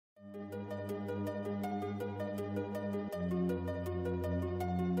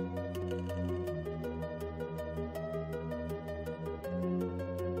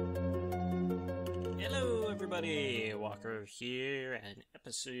everybody, Walker here, and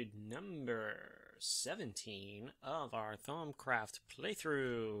episode number 17 of our Thaumcraft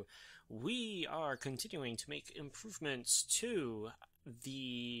playthrough. We are continuing to make improvements to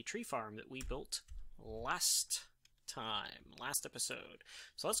the tree farm that we built last episode.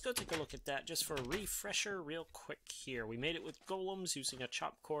 So let's go take a look at that just for a refresher real quick here. We made it with golems using a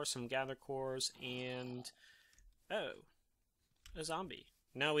chop core, some gather cores, and... oh, a zombie.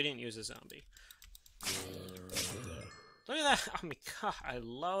 No, we didn't use a zombie. Look at that! Oh my god, I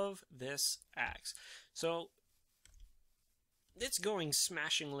love this axe. So, it's going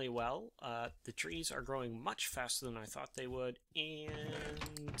smashingly well. The trees are growing much faster than I thought they would,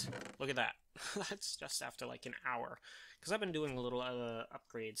 and look at that. That's just after like an hour. Because I've been doing a little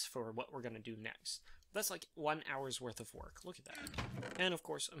upgrades for what we're going to do next. That's like 1 hour's worth of work. Look at that. And of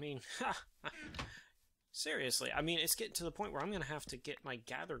course, I mean... seriously, I mean, it's getting to the point where I'm going to have to get my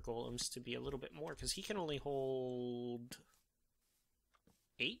gather golems to be a little bit more, because he can only hold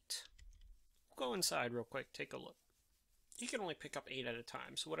 8? Go inside real quick, take a look. He can only pick up 8 at a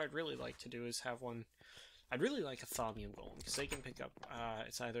time, so what I'd really like to do is have one... I'd really like a Thaumic golem, because they can pick up,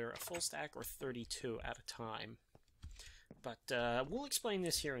 it's either a full stack or 32 at a time. But we'll explain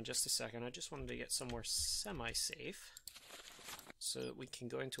this here in just a second. I just wanted to get somewhere semi-safe, so that we can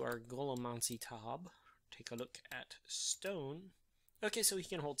go into our Golemancy tab. Take a look at stone. Okay, so he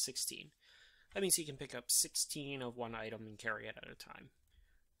can hold 16. That means he can pick up 16 of one item and carry it at a time.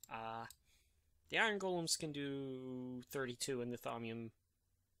 The iron golems can do 32, and the thaumium's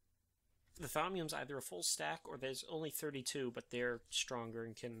either a full stack or there's only 32, but they're stronger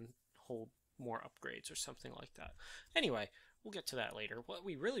and can hold more upgrades or something like that. Anyway, we'll get to that later. What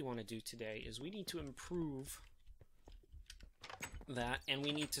we really want to do today is we need to improve that, and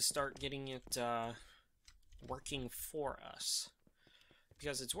we need to start getting it working for us,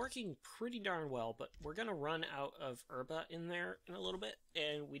 because it's working pretty darn well, but we're gonna run out of herba in there in a little bit,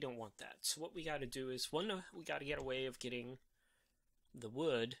 and we don't want that. So what we got to do is, one, we got to get a way of getting the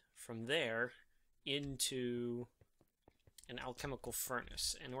wood from there into an alchemical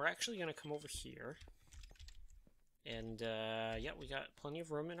furnace, and we're actually gonna come over here, and yeah, we got plenty of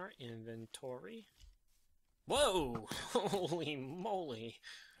room in our inventory. Whoa! Holy moly!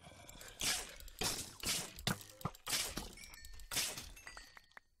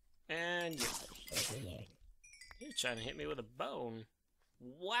 And yeah. You're trying to hit me with a bone.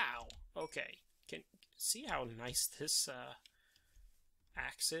 Wow. Okay. Can see how nice this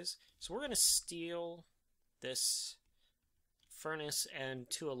axe is? So we're going to steal this furnace and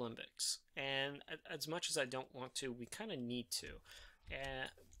 2 alembics. And as much as I don't want to, we kind of need to.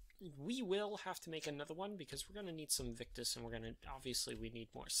 We will have to make another one because we're going to need some Victus, and we're going to, obviously we need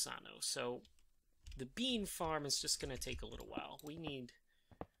more Sano. So the bean farm is just going to take a little while. We need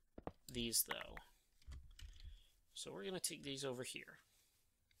these though. So we're going to take these over here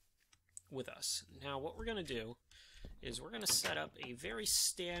with us. Now what we're going to do is we're going to set up a very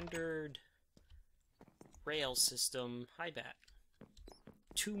standard rail system, hi bat,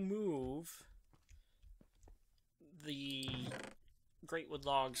 to move the greatwood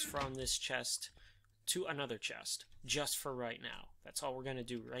logs from this chest to another chest, just for right now. That's all we're going to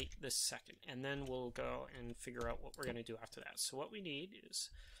do right this second, and then we'll go and figure out what we're going to do after that. So what we need is,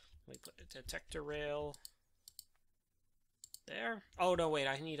 we put a detector rail there. Oh no, wait,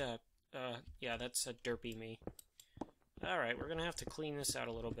 I need a, yeah, that's a derpy me. Alright, we're gonna have to clean this out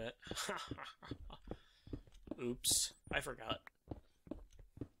a little bit. Oops, I forgot.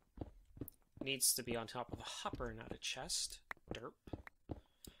 Needs to be on top of a hopper, not a chest. Derp.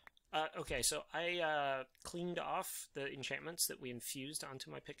 Okay, so I cleaned off the enchantments that we infused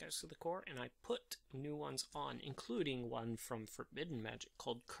onto my pickaxe of the core, and I put new ones on, including one from Forbidden Magic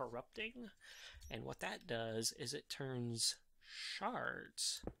called Corrupting. And what that does is it turns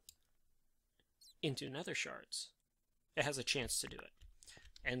shards into nether shards. It has a chance to do it.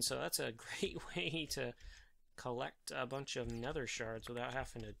 And so that's a great way to collect a bunch of nether shards without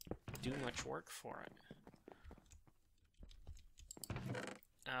having to do much work for it.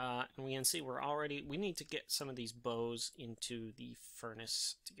 And we can see we need to get some of these bows into the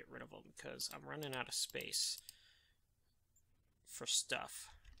furnace to get rid of them, because I'm running out of space for stuff.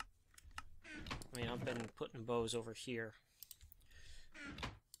 I mean, I've been putting bows over here.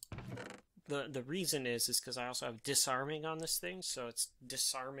 The reason is because I also have disarming on this thing, so it's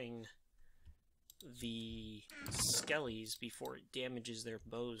disarming the skellies before it damages their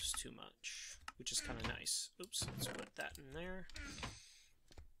bows too much, which is kind of nice. Oops, let's put that in there.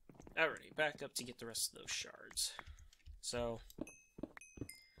 Alrighty, back up to get the rest of those shards. So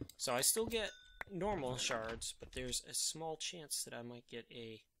I still get normal shards, but there's a small chance that I might get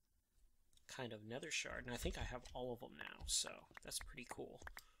a kind of nether shard, and I think I have all of them now, so that's pretty cool.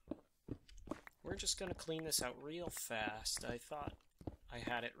 We're just gonna clean this out real fast. I thought I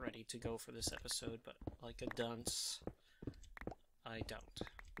had it ready to go for this episode, but like a dunce, I don't.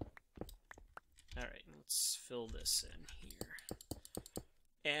 Alright, let's fill this in here.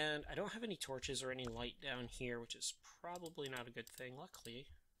 And I don't have any torches or any light down here, which is probably not a good thing. Luckily,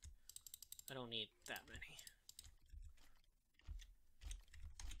 I don't need that many.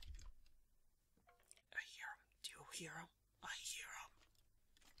 I hear him. Do you hear him? I hear him.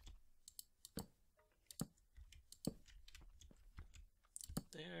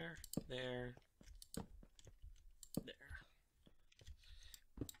 There, there, there.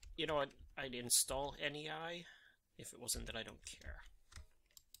 You know what? I'd install NEI if it wasn't that I don't care.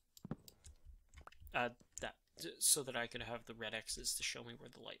 So that I could have the red X's to show me where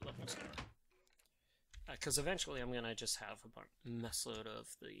the light levels are. Because eventually I'm gonna just have a mess load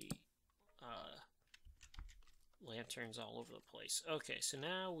of the lanterns all over the place. Okay, so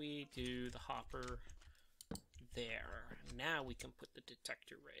now we do the hopper there. Now we can put the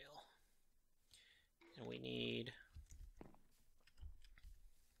detector rail. And we need...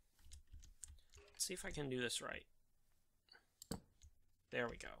 Let's see if I can do this right. There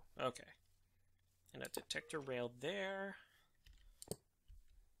we go. Okay. And a detector rail there.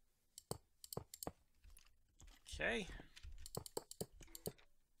 Okay.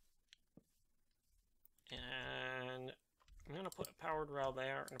 And I'm going to put a powered rail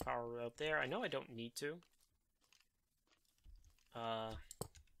there and a powered rail there. I know I don't need to. But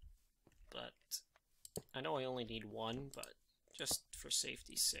I know I only need one, but just for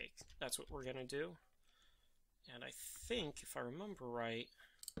safety's sake, that's what we're going to do. And I think, if I remember right...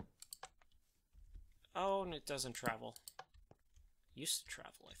 Oh, and it doesn't travel. Used to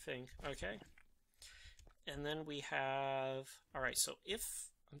travel, I think. Okay. And then we have... Alright, so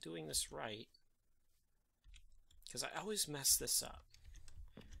if I'm doing this right... Because I always mess this up.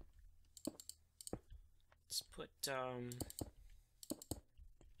 Let's put... No,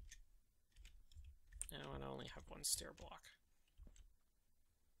 and I only have one stair block.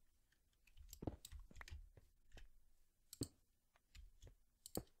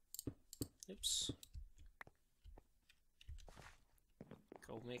 Oops.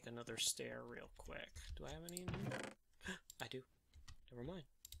 Go make another stair real quick. Do I have any in here? I do. Never mind.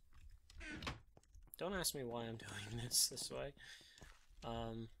 Don't ask me why I'm doing this way.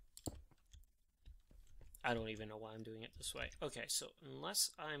 I don't even know why I'm doing it this way. Okay, so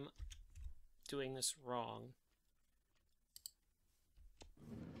unless I'm doing this wrong...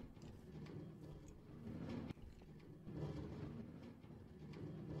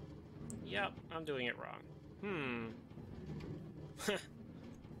 Yep, I'm doing it wrong.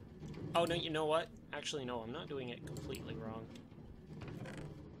 Oh, no, you know what? Actually, no, I'm not doing it completely wrong.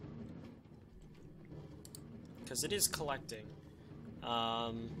 Because it is collecting.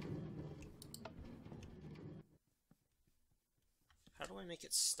 How do I make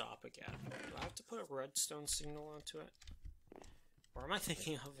it stop again? Do I have to put a redstone signal onto it? Or am I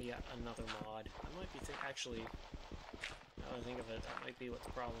thinking of yet another mod? I might be actually, now that I think of it, that might be what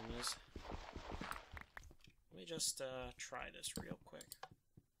the problem is. Let me just try this real quick.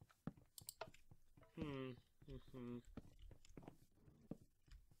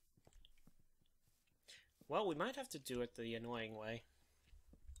 Well, we might have to do it the annoying way,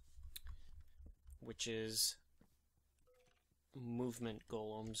 which is movement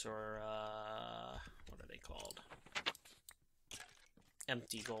golems, or what are they called?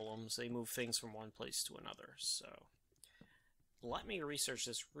 Empty golems. They move things from one place to another, so... Let me research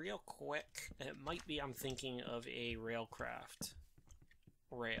this real quick. It might be I'm thinking of a Railcraft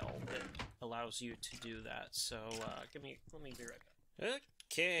rail that allows you to do that. So let me be right back.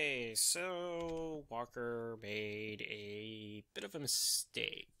 Okay, so Walker made a bit of a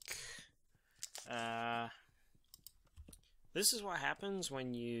mistake. This is what happens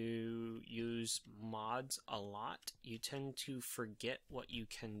when you use mods a lot. You tend to forget what you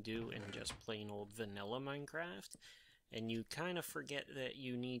can do in just plain old vanilla Minecraft. And you kind of forget that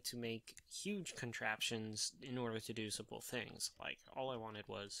you need to make huge contraptions in order to do simple things. Like, all I wanted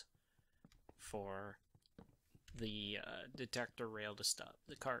was for the detector rail to stop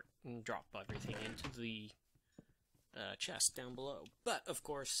the cart and drop everything into the chest down below. But, of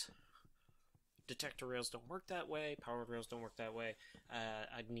course, detector rails don't work that way, powered rails don't work that way.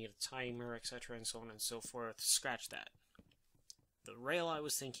 I'd need a timer, etc., and so on and so forth. Scratch that. The rail I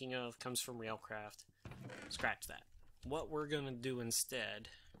was thinking of comes from Railcraft. Scratch that. What we're going to do instead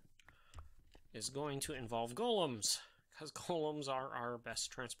is going to involve golems, because golems are our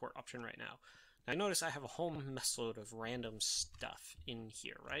best transport option right now. Now notice I have a whole mess load of random stuff in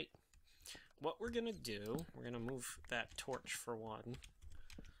here, right? what we're gonna do, we're gonna move that torch for one.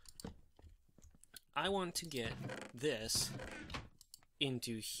 I want to get this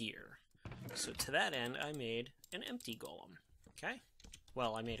into here. So to that end, I made an empty golem, okay?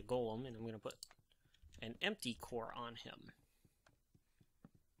 Well, I made a golem, and I'm gonna put an empty core on him.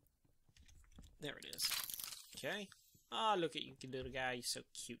 There it is. Okay. Ah, look at you, little guy. You're so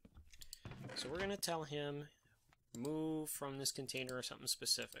cute. So we're going to tell him, move from this container or something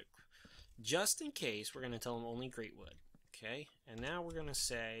specific. Just in case, we're going to tell him only great wood. Okay. And now we're going to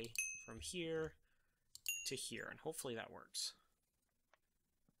say from here to here. And hopefully that works.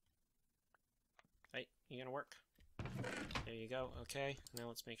 Right. You going to work? There you go. Okay. Now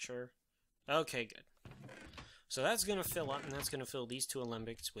let's make sure. Okay, good. So that's going to fill up, and that's going to fill these two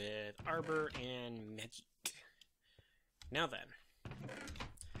alembics with arbor and magic. Now then,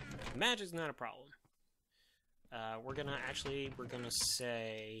 magic's not a problem. We're going to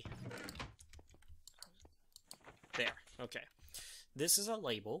say, there, okay. This is a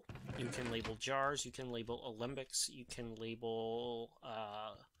label. You can label jars, you can label alembics, you can label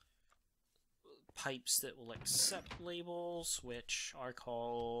pipes that will accept labels, which are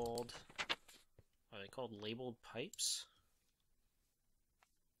called... Are they called labeled pipes?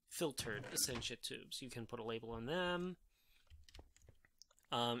 Filtered Essentia tubes. You can put a label on them.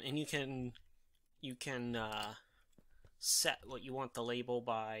 And you can set what you want the label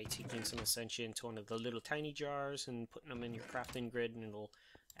by taking some Essentia into one of the little tiny jars and putting them in your crafting grid, and it'll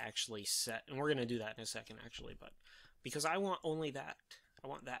actually set. And we're going to do that in a second, actually. But because I want only that, I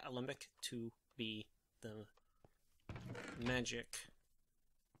want that alembic to be the magic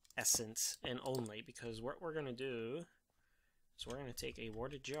essence and only, because what we're going to do is we're going to take a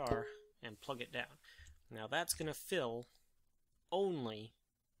warded jar and plug it down. Now that's going to fill only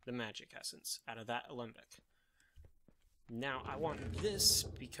the magic essence out of that alembic. Now I want this,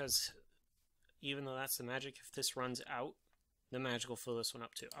 because even though that's the magic, if this runs out, the magic will fill this one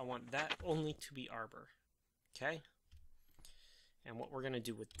up too. I want that only to be arbor. Okay? And what we're going to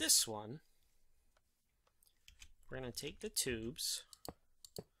do with this one, we're going to take the tubes.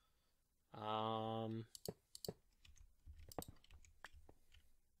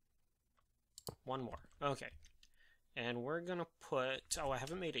 One more. Okay. And we're gonna put... Oh, I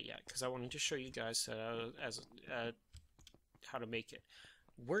haven't made it yet, because I wanted to show you guys how to make it.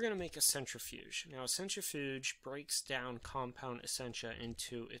 We're gonna make a centrifuge. Now, a centrifuge breaks down compound essentia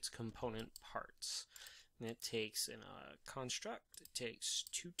into its component parts. And it takes, in a construct, it takes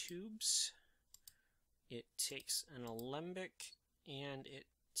 2 tubes, it takes an alembic, and it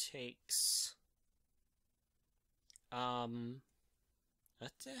takes...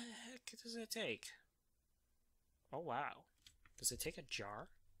 What the heck does it take? Oh, wow. Does it take a jar?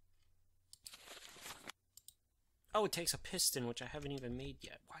 Oh, it takes a piston, which I haven't even made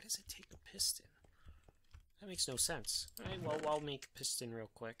yet. Why does it take a piston? That makes no sense. Alright, well, I'll make a piston real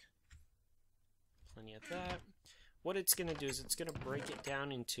quick. Plenty of that. What it's going to do is it's going to break it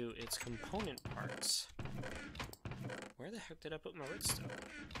down into its component parts. Where the heck did I put my redstone?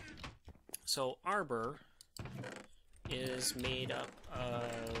 So, arbor is made up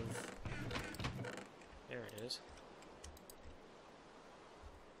of... There it is.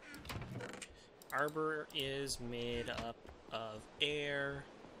 Arbor is made up of air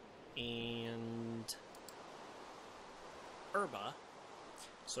and herba.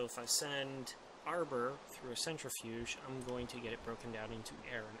 So if I send arbor through a centrifuge, I'm going to get it broken down into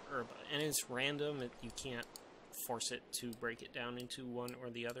air and herba. And it's random. You can't force it to break it down into one or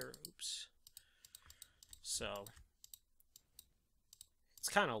the other. Oops. So it's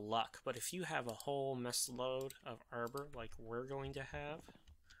kind of luck, but if you have a whole mess load of arbor like we're going to have,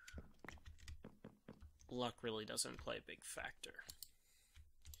 luck really doesn't play a big factor.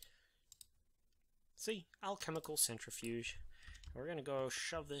 See, alchemical centrifuge. We're going to go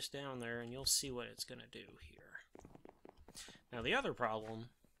shove this down there and you'll see what it's going to do here. Now the other problem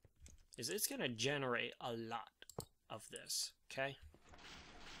is it's going to generate a lot of this, okay?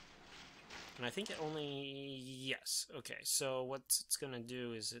 And I think it only... Yes, okay, so what it's going to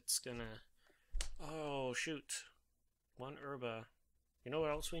do is it's going to... Oh, shoot. 1 herba. You know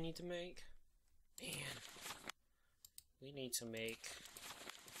what else we need to make? Man, we need to make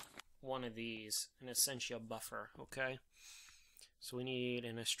one of these, an Essentia buffer, okay? So we need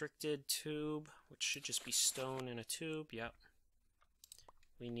an restricted tube, which should just be stone in a tube, yep.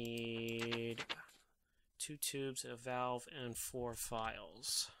 We need 2 tubes, a valve, and 4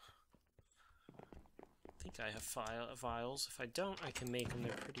 vials. I think I have vials. If I don't, I can make them.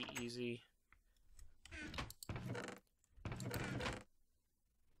 They're pretty easy.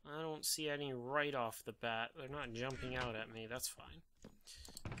 I don't see any right off the bat. They're not jumping out at me. That's fine.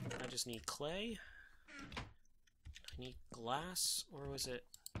 I just need clay. I need glass, or was it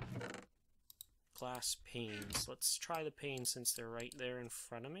glass panes? Let's try the panes since they're right there in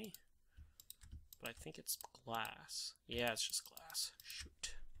front of me. But I think it's glass. Yeah, it's just glass.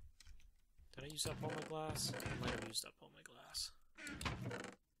 Shoot. Did I use up all my glass? I might have used up all my glass.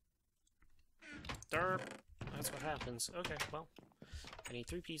 Derp! That's what happens. Okay, well. I need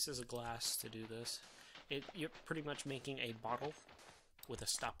 3 pieces of glass to do this. You're pretty much making a bottle with a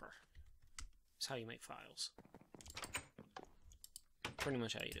stopper. That's how you make files. Pretty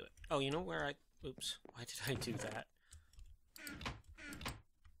much how you do it. Oh, you know where I... Oops. Why did I do that?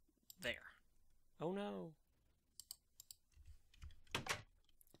 There. Oh no.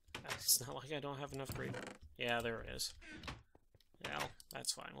 It's not like I don't have enough grape. Yeah, there it is. Well,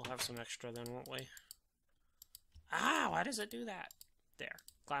 that's fine. We'll have some extra then, won't we? Ah, why does it do that? There.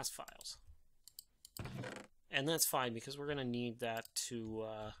 Glass files. And that's fine, because we're going to need that to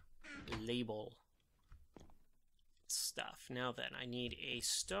label stuff. Now then, I need a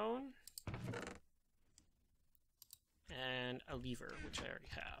stone and a lever, which I already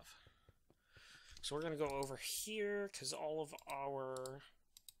have. So we're going to go over here, because all of our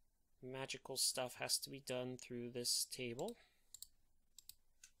magical stuff has to be done through this table.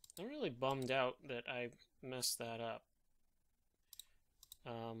 I'm really bummed out that I messed that up.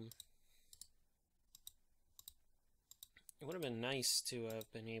 It would have been nice to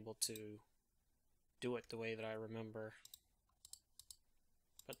have been able to do it the way that I remember.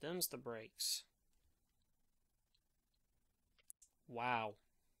 But them's the breaks. Wow.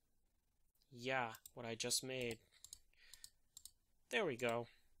 Yeah, what I just made. There we go.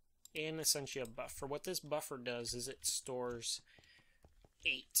 And Essentia buffer. What this buffer does is it stores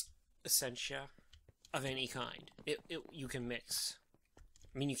 8 Essentia of any kind. You can mix.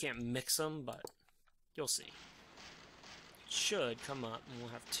 I mean, you can't mix them, but you'll see. It should come up, and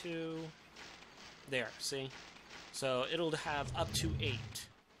we'll have 2. There, see? So it'll have up to 8.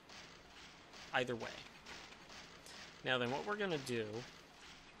 Either way. Now then, what we're going to do...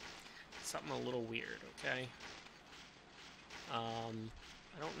 Something a little weird, okay? I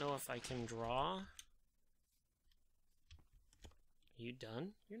don't know if I can draw. Are you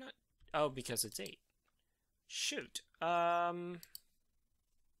done? You're not... Oh, because it's 8. Shoot. What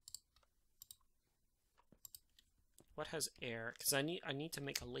has air? Because I need to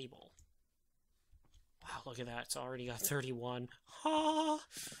make a label. Wow, look at that. It's already got 31. Ha!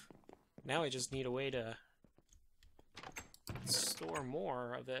 Now I just need a way to store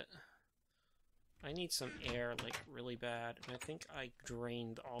more of it. I need some air, like, really bad. And I think I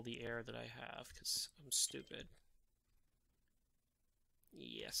drained all the air that I have, because I'm stupid.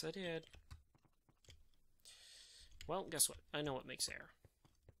 Yes, I did. Well, guess what? I know what makes air.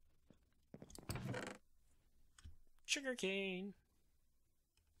 Sugarcane!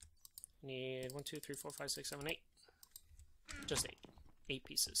 Need 1, 2, 3, 4, 5, 6, 7, 8. Just 8. 8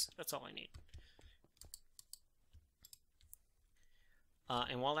 pieces. That's all I need.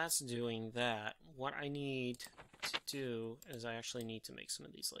 And while that's doing that, what I need to do is I actually need to make some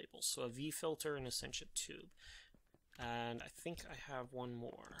of these labels. So a V filter and a Essentia tube. And I think I have one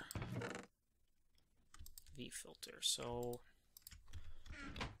more V filter. So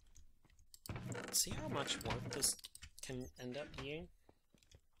let's see how much work this can end up being.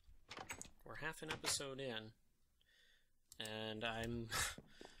 We're half an episode in, and I'm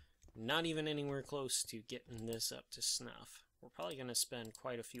not even anywhere close to getting this up to snuff. We're probably going to spend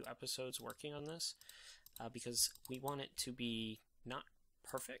quite a few episodes working on this because we want it to be not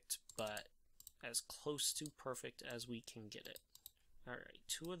perfect, but as close to perfect as we can get it. Alright,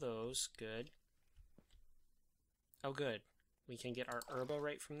 2 of those. Good. Oh, good. We can get our herba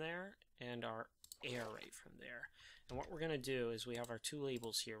right from there and our air right from there. And what we're going to do is we have our 2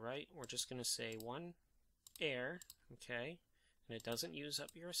 labels here, right? We're just going to say 1 air, okay? And it doesn't use up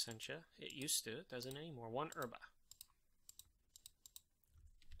your Essentia. It used to. It doesn't anymore. 1 herba.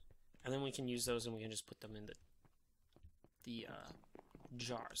 And then we can use those and we can just put them in the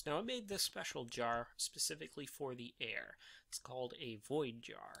jars. Now I made this special jar specifically for the air. It's called a void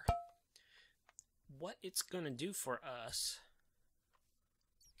jar. What it's going to do for us...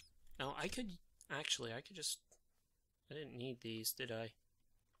 Now I could just... I didn't need these, did I?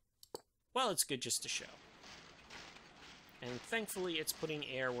 Well, it's good just to show. And thankfully it's putting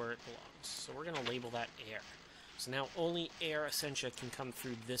air where it belongs. So we're going to label that air. So now only air Essentia can come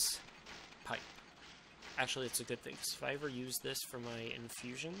through this pipe. Actually, it's a good thing, because if I ever use this for my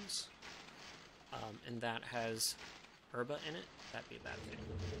infusions, and that has herba in it, that'd be a bad thing.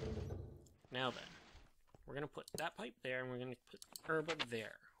 Now then, we're going to put that pipe there, and we're going to put herba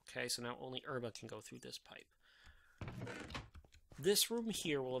there. Okay, so now only herba can go through this pipe. This room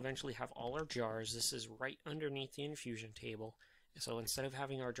here will eventually have all our jars. This is right underneath the infusion table. So instead of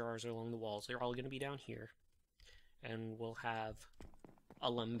having our jars along the walls, they're all going to be down here. And we'll have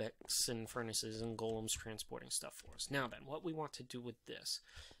alembics and furnaces and golems transporting stuff for us. Now then, what we want to do with this.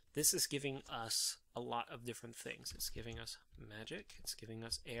 This is giving us a lot of different things. It's giving us magic, it's giving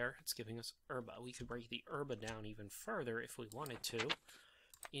us air, it's giving us herba. We could break the herba down even further if we wanted to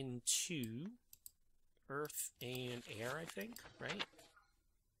into earth and air, I think, right?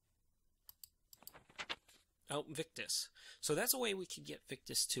 Oh, Victus. So that's a way we could get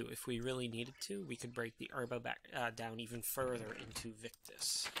Victus too. If we really needed to, we could break the herba back down even further into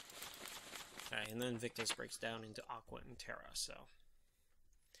Victus. Okay, and then Victus breaks down into aqua and terra, so...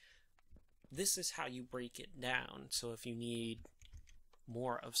 This is how you break it down. So if you need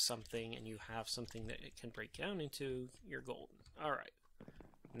more of something and you have something that it can break down into, you're golden. Alright.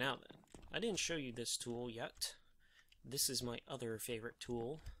 Now then, I didn't show you this tool yet. This is my other favorite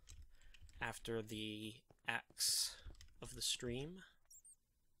tool after the axe of the stream.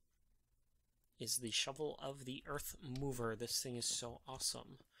 Is the shovel of the earth mover. This thing is so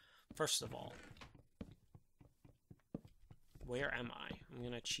awesome. First of all, where am I? I'm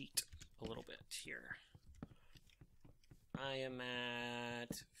gonna cheat a little bit here. I am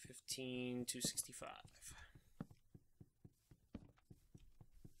at 15,265.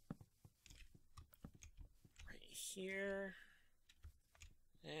 Right here.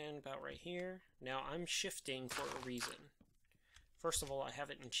 And about right here. Now I'm shifting for a reason. First of all, I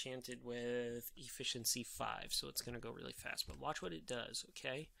have it enchanted with efficiency 5, so it's going to go really fast. But watch what it does,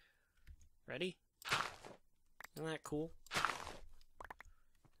 okay? Ready? Isn't that cool?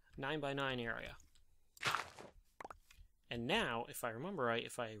 9x9 area. And now, if I remember right,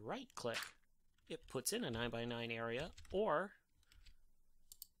 if I right-click, it puts in a 9x9 area, or...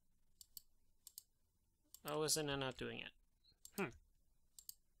 Oh, isn't it not doing it?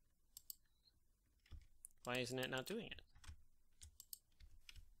 Why isn't it not doing it?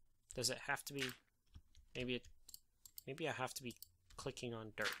 Does it have to be... Maybe I have to be clicking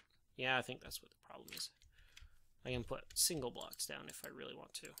on dirt. Yeah, I think that's what the problem is. I can put single blocks down if I really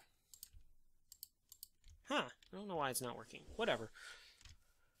want to. Huh, I don't know why it's not working. Whatever.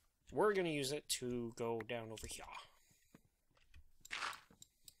 We're going to use it to go down over here.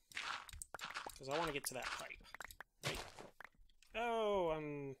 Because I want to get to that pipe. Right? Oh,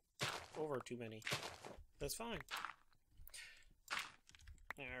 I'm over too many. That's fine.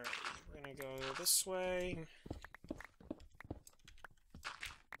 Alright, we're going to go this way.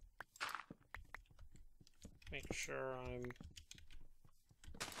 Make sure I'm...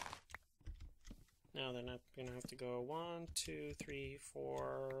 Now then I'm going to have to go 1, 2, 3,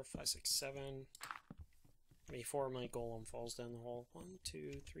 4, 5, 6, 7. Before my golem falls down the hole. 1,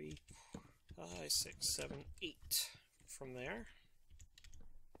 2, 3, 5, 6, 7, 8. From there.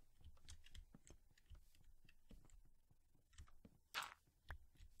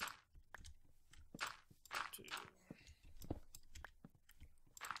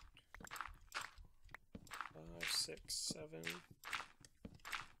 Six, 7. I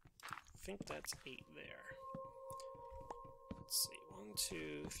think that's 8 there. Let's see. 1,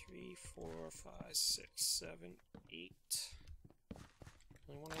 2, 3, 4, 5, 6, 7, 8.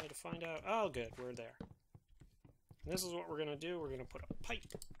 Only one way to find out. Oh, good. We're there. And this is what we're going to do. We're going to put a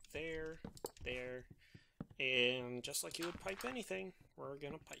pipe there, there, and just like you would pipe anything, we're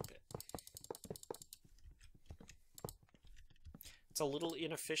going to pipe it. It's a little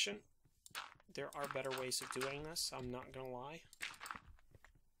inefficient. There are better ways of doing this, I'm not gonna lie.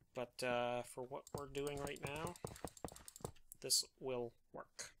 But for what we're doing right now, this will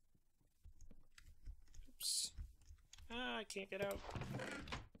work. Oops. Ah, I can't get out.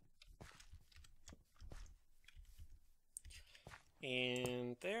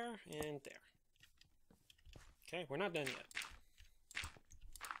 And there, and there. Okay, we're not done yet.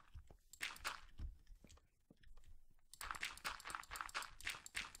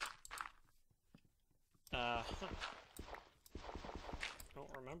 Don't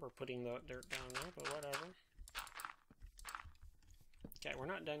remember putting the dirt down there, but whatever. Okay, we're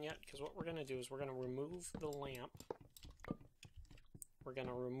not done yet, because what we're going to do is we're going to remove the lamp. We're going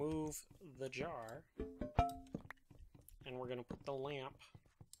to remove the jar. And we're going to put the lamp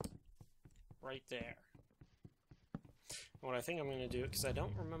right there. And what I think I'm going to do, because I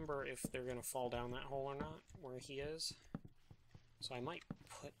don't remember if they're going to fall down that hole or not, where he is. So I might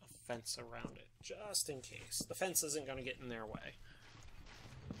put a fence around it, just in case. The fence isn't going to get in their way.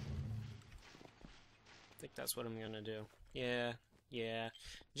 I think that's what I'm going to do. Yeah,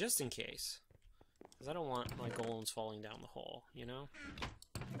 just in case. Because I don't want my golems falling down the hole, you know?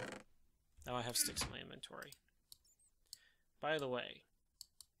 Now I have sticks in my inventory. by the way,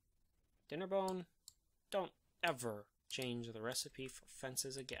 dinner bone, don't ever change the recipe for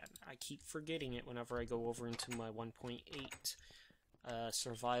fences again. I keep forgetting it whenever I go over into my 1.8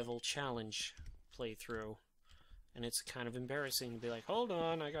 survival challenge playthrough. And it's kind of embarrassing to be like, hold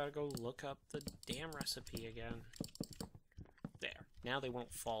on, I gotta go look up the damn recipe again. There. Now they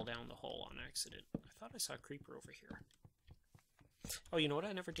won't fall down the hole on accident. I thought I saw a creeper over here. Oh, you know what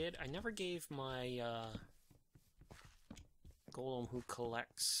I never did? I never gave my golem who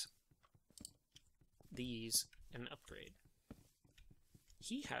collects these an upgrade.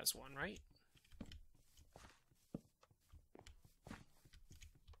 He has one, right?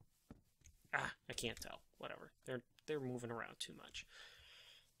 Ah, I can't tell. Whatever. They're moving around too much.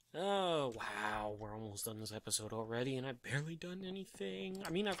 Oh, wow. We're almost done this episode already, and I've barely done anything. I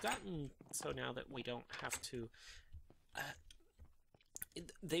mean, I've gotten... So now that we don't have to...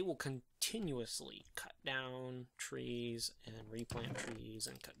 they will continuously cut down trees and replant trees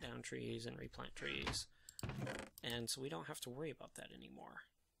and cut down trees and replant trees. And so we don't have to worry about that anymore.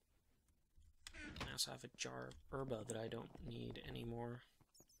 I also have a jar of herba that I don't need anymore.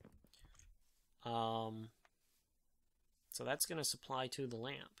 So that's going to supply to the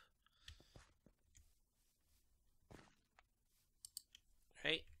lamp.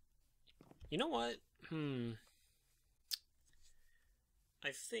 Right? You know what?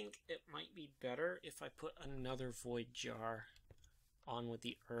 I think it might be better if I put another void jar on with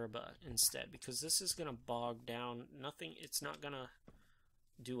the herba instead, because this is going to bog down nothing. It's not going to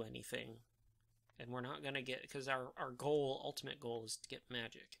do anything. And we're not going to get, because our goal, ultimate goal, is to get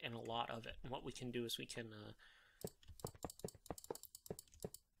magic, and a lot of it. And what we can do is we can,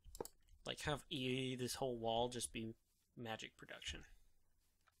 like, have this whole wall just be magic production.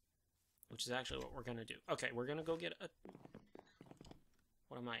 Which is actually what we're going to do. Okay, we're going to go get a...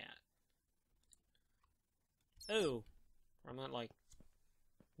 What am I at? Oh! I'm at, like,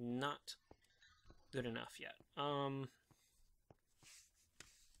 not good enough yet.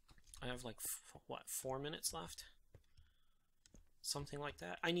 I have like, what, 4 minutes left? Something like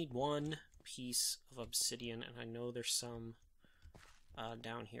that. I need one piece of obsidian, and I know there's some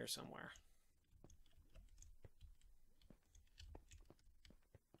down here somewhere.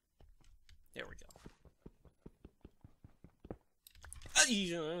 There we go.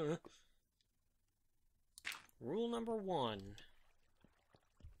 Rule number one.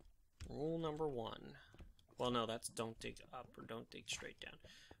 Rule number one. Well, no, that's don't dig up or don't dig straight down.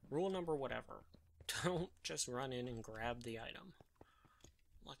 Rule number whatever. Don't just run in and grab the item.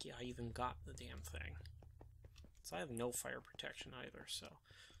 Lucky I even got the damn thing. So I have no fire protection either, so...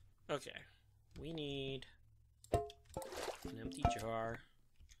 Okay. We need an empty jar.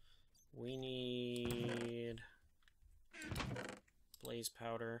 We need blaze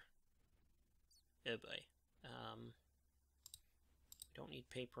powder. Oh boy. We don't need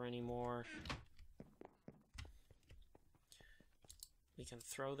paper anymore. We can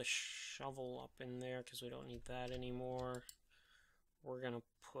throw the shovel up in there because we don't need that anymore.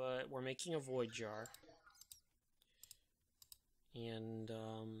 We're making a void jar. And,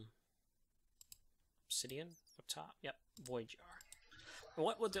 obsidian up top. Yep, void jar.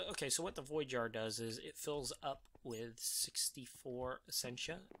 So what the void jar does is it fills up with 64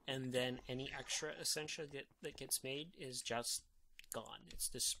 essentia, and then any extra essentia that gets made is just gone. It's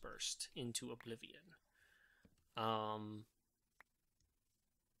dispersed into oblivion. How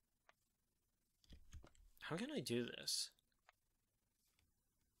can I do this?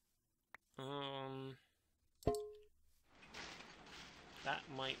 That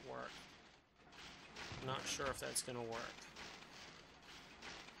might work. Not sure if that's gonna work.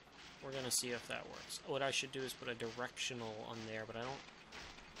 We're gonna see if that works. What I should do is put a directional on there, but I don't...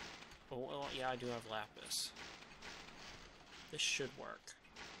 Oh, well, yeah, I do have lapis. This should work.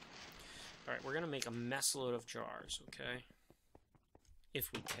 Alright, we're gonna make a mess load of jars, okay?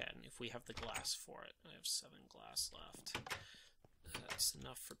 If we can, if we have the glass for it. I have 7 glass left. That's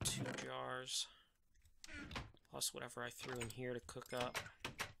enough for 2 jars. Plus whatever I threw in here to cook up.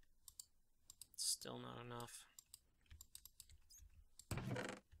 Still not enough.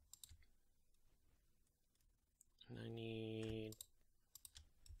 And I need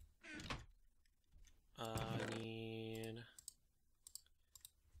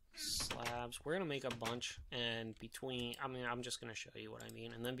slabs. We're gonna make a bunch, and I'm just gonna show you what I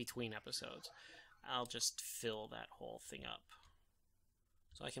mean, and then between episodes, I'll just fill that whole thing up.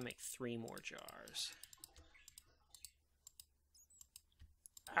 So I can make 3 more jars.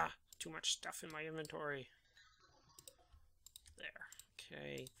 Ah, too much stuff in my inventory. There.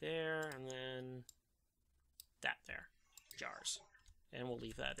 Okay, there, and then that there. Jars. And we'll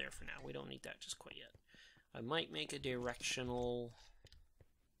leave that there for now. We don't need that just quite yet. I might make a directional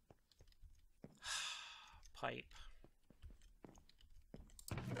pipe.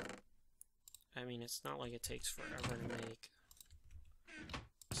 I mean, it's not like it takes forever to make.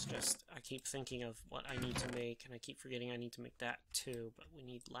 It's just, I keep thinking of what I need to make, and I keep forgetting I need to make that too. But we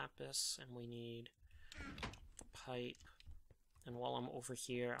need lapis, and we need the pipe. And while I'm over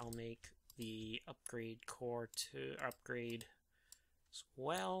here, I'll make the upgrade core to upgrade as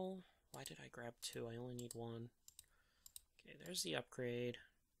well. Why did I grab two? I only need one. Okay, there's the upgrade.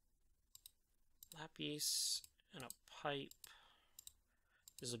 Lapis and a pipe.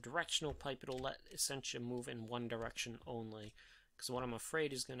 There's a directional pipe. It'll let Essentia move in one direction only. Because what I'm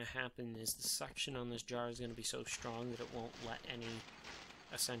afraid is going to happen is the suction on this jar is going to be so strong that it won't let any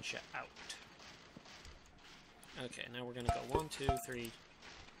Essentia out. Okay, now we're going to go 1, 2, 3,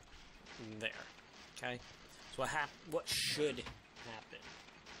 there. Okay? So what should happen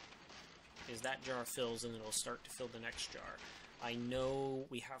is that jar fills and it'll start to fill the next jar. I know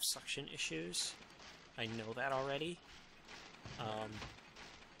we have suction issues. I know that already.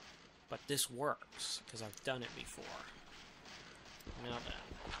 But this works, because I've done it before. Now then.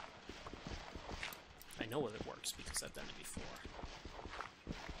 I know it works because I've done it before.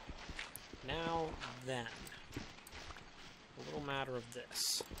 Now then. A little matter of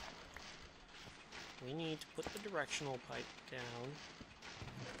this. We need to put the directional pipe down.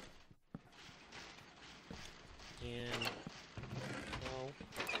 And, well,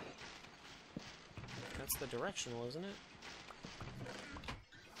 that's the directional, isn't it?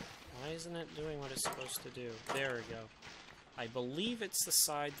 Why isn't it doing what it's supposed to do? There we go. I believe it's the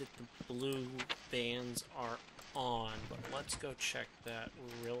side that the blue bands are on, but let's go check that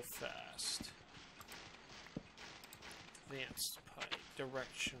real fast. Advanced pipe,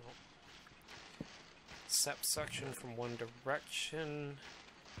 directional. Accept suction from one direction.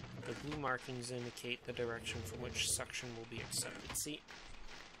 The blue markings indicate the direction from which suction will be accepted. See,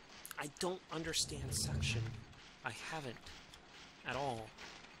 I don't understand suction. I haven't at all.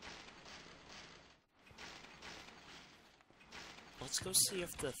 Let's go see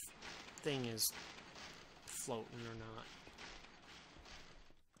if the thing is floating or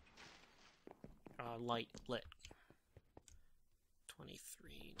not. Light lit.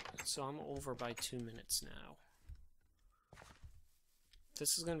 23. So I'm over by 2 minutes now.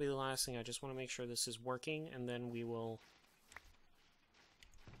 This is going to be the last thing. I just want to make sure this is working, and then we will...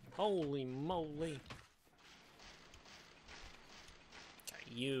 Holy moly! Okay,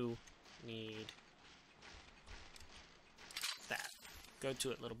 you need that. Go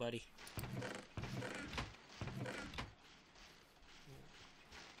to it, little buddy.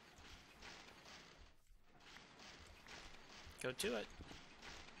 Go to it.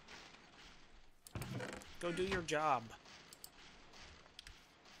 Go do your job.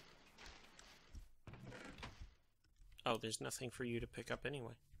 Oh, there's nothing for you to pick up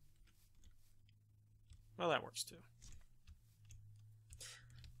anyway. Well, that works too.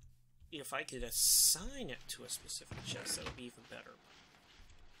 If I could assign it to a specific chest, that would be even better.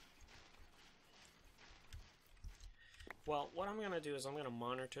 Well, what I'm going to do is I'm going to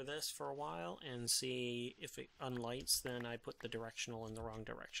monitor this for a while and see if it unlights, then I put the directional in the wrong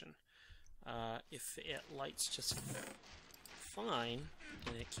direction. If it lights just fine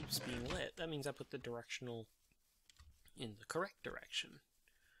and it keeps being lit, that means I put the directional in the correct direction.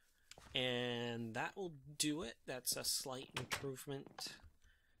 And that will do it. That's a slight improvement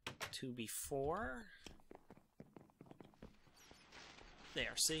to before.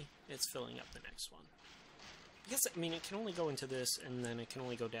 There, see? It's filling up the next one. Because, I mean, it can only go into this, and then it can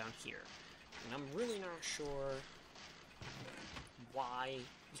only go down here. And I'm really not sure why.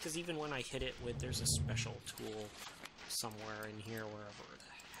 Because even when I hit it with, there's a special tool somewhere in here, wherever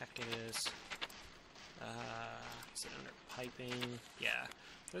the heck it is. Is it under piping? Yeah.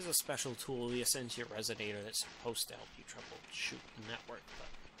 There's a special tool, the Essentia Resonator, that's supposed to help you troubleshoot the network, but...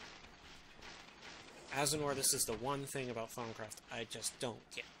 Asinor, this is the one thing about Thaumcraft I just don't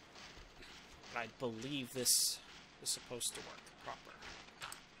get. But I believe this is supposed to work proper.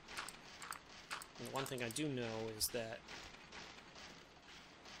 And the one thing I do know is that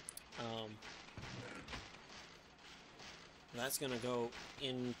that's gonna go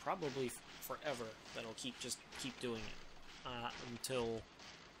in probably forever. That'll just keep doing it until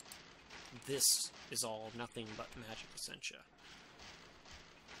this is all nothing but magic essentia.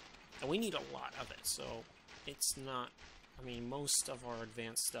 And we need a lot of it, so it's not... I mean, most of our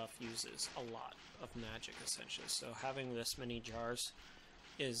advanced stuff uses a lot of magic essentia, so having this many jars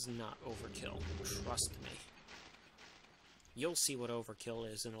is not overkill. Trust me. You'll see what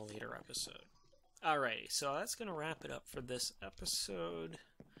overkill is in a later episode. Alrighty, so that's going to wrap it up for this episode.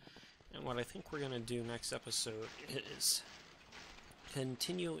 And what I think we're going to do next episode is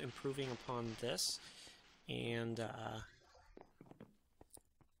continue improving upon this and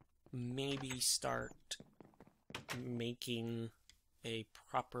maybe start making a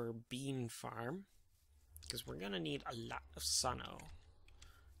proper bean farm, because we're going to need a lot of sano.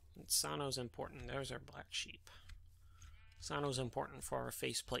 And sano's important. There's our black sheep. Sano's important for our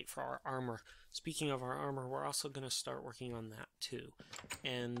faceplate, for our armor. Speaking of our armor, we're also going to start working on that too.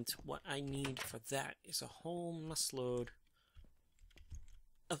 And what I need for that is a whole musload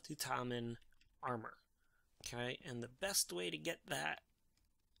of Thaumic armor. Okay, and the best way to get that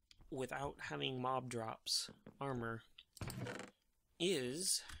without having mob drops armor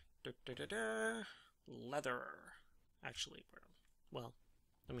is leather. Actually, well,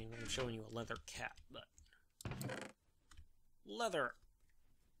 I mean, I'm showing you a leather cat, but leather.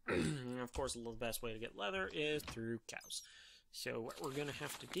 Of course, the best way to get leather is through cows. So what we're going to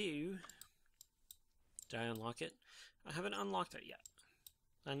have to do... Did I unlock it? I haven't unlocked it yet.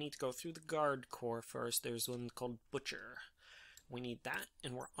 I need to go through the guard core first. There's one called Butcher. We need that,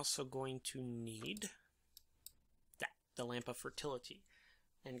 and we're also going to need that, the Lamp of Fertility.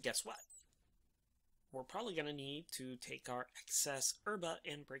 And guess what? We're probably going to need to take our excess herba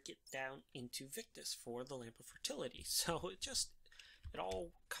and break it down into Victus for the Lamp of Fertility. So it all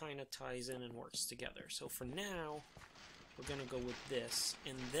kind of ties in and works together. So for now, we're going to go with this.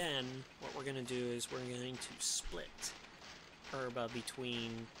 And then what we're going to do is we're going to split herba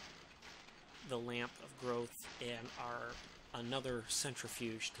between the Lamp of Growth and our another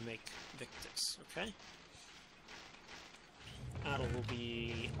centrifuge to make Victus, okay? That will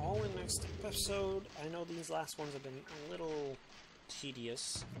be all in next episode. I know these last ones have been a little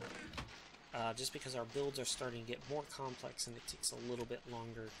tedious, just because our builds are starting to get more complex and it takes a little bit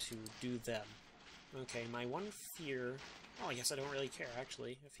longer to do them. Okay, my one fear... Oh, I guess I don't really care,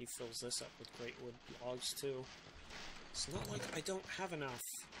 actually, if he fills this up with great wood logs, too. It's not like I don't have enough.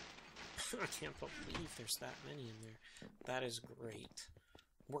 I can't believe there's that many in there. That is great.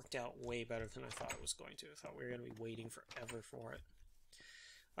 Worked out way better than I thought it was going to. I thought we were going to be waiting forever for it.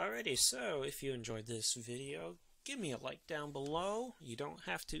 Alrighty, so if you enjoyed this video, give me a like down below. You don't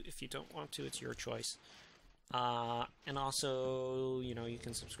have to. If you don't want to, it's your choice. And also, you know, you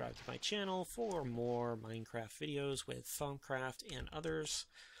can subscribe to my channel for more Minecraft videos with Thaumcraft and others,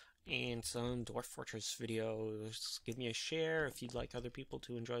 and some Dwarf Fortress videos. Give me a share if you'd like other people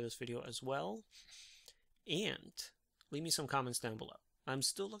to enjoy this video as well. And leave me some comments down below. I'm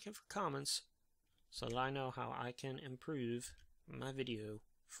still looking for comments so that I know how I can improve my video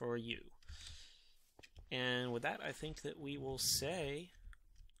for you. And with that, I think that we will say,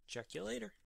 check you later.